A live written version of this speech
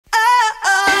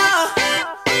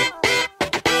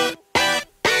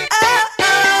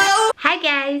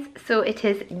So it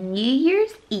is New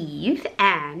Year's Eve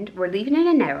and we're leaving in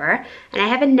an hour, and I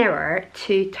have an hour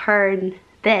to turn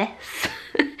this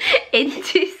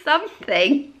into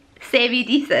something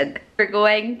semi-decent. We're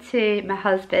going to my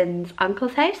husband's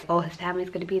uncle's house. All his family's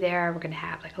going to be there. We're going to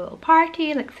have like a little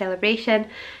party, like celebration,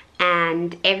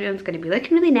 and everyone's going to be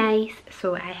looking really nice,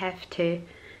 so I have to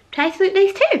try to look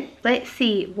nice too. Let's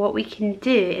see what we can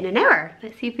do in an hour.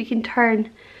 Let's see if we can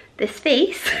turn this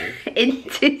face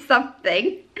into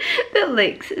something that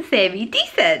looks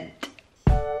semi-decent.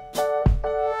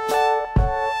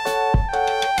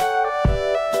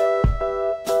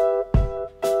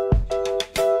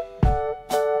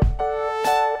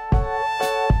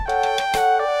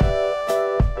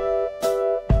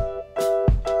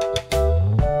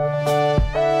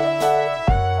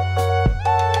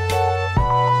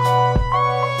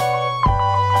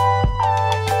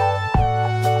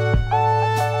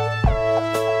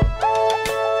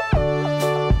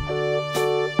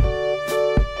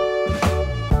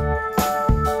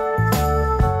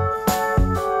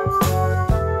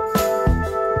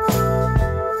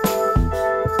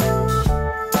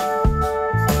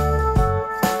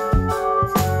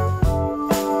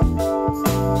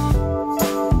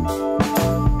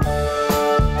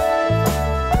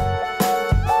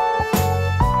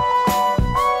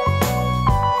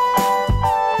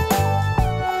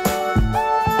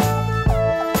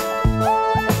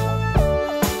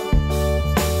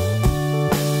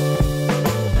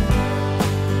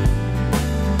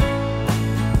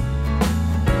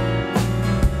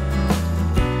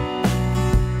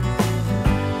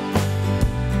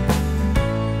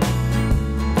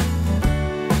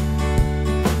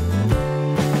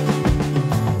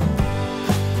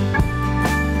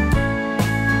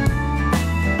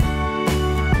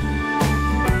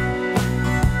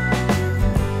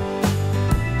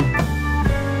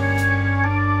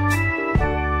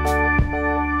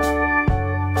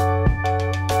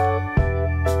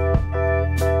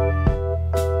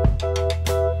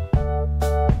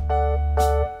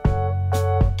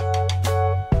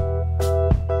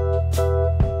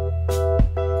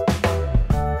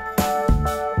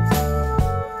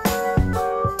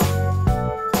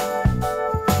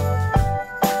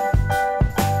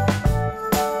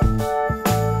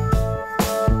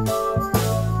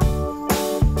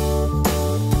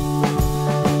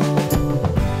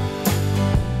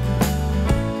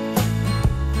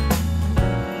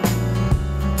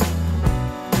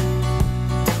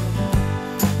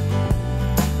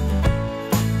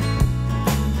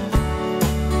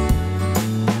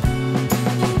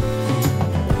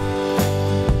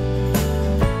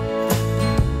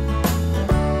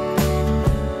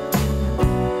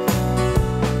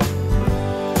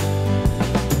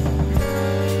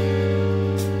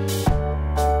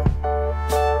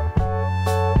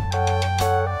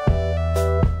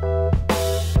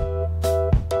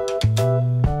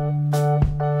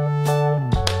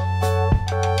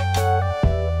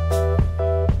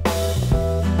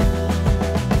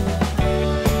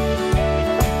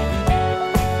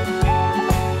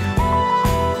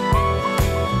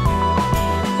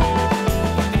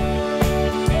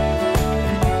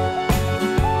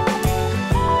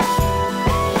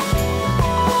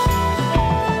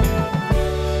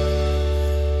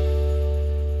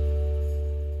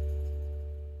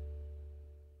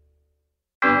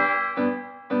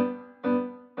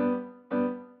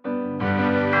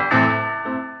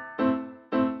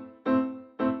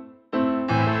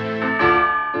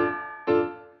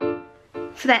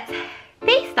 So that's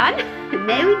face done, and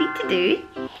now we need to do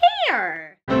hair.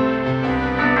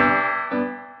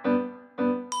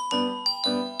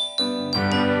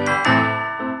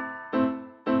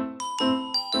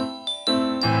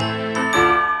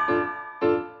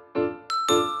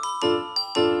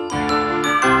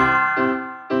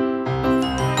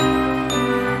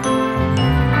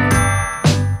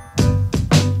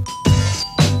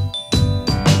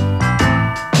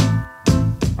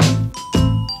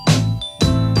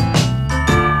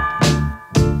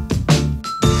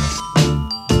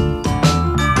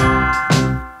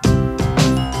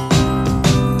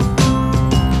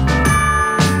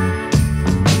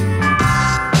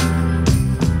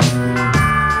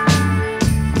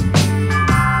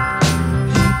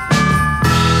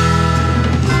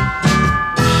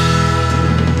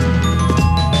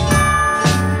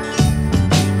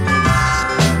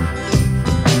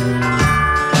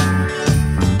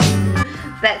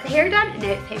 That's the hair done, and now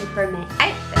it's time for my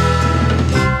outfit.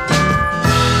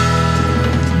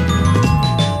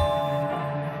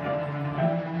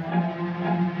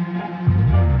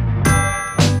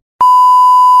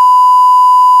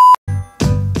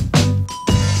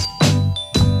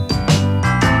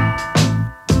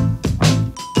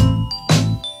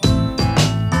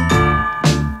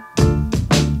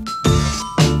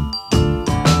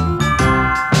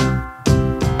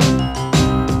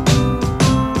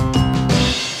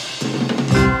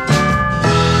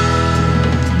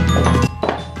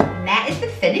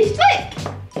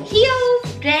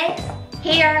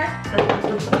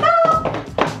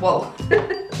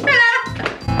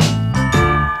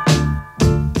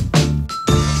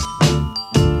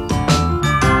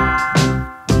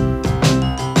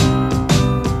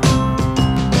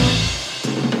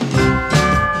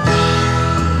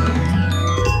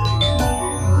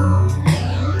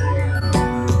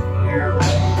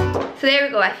 So there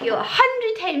we go, I feel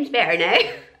 100 times better now.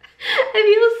 I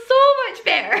feel so much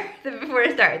better than before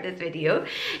I started this video.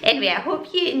 Anyway, I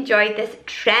hope you enjoyed this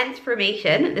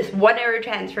transformation, this 1 hour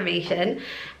transformation,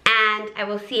 and I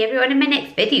will see everyone in my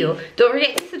next video. Don't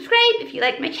forget to subscribe if you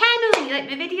like my channel and you like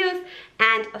my videos,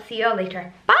 and I'll see you all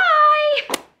later.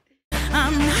 Bye!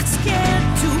 I'm not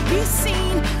scared to be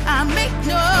seen. I make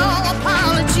no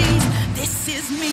apologies. This is me.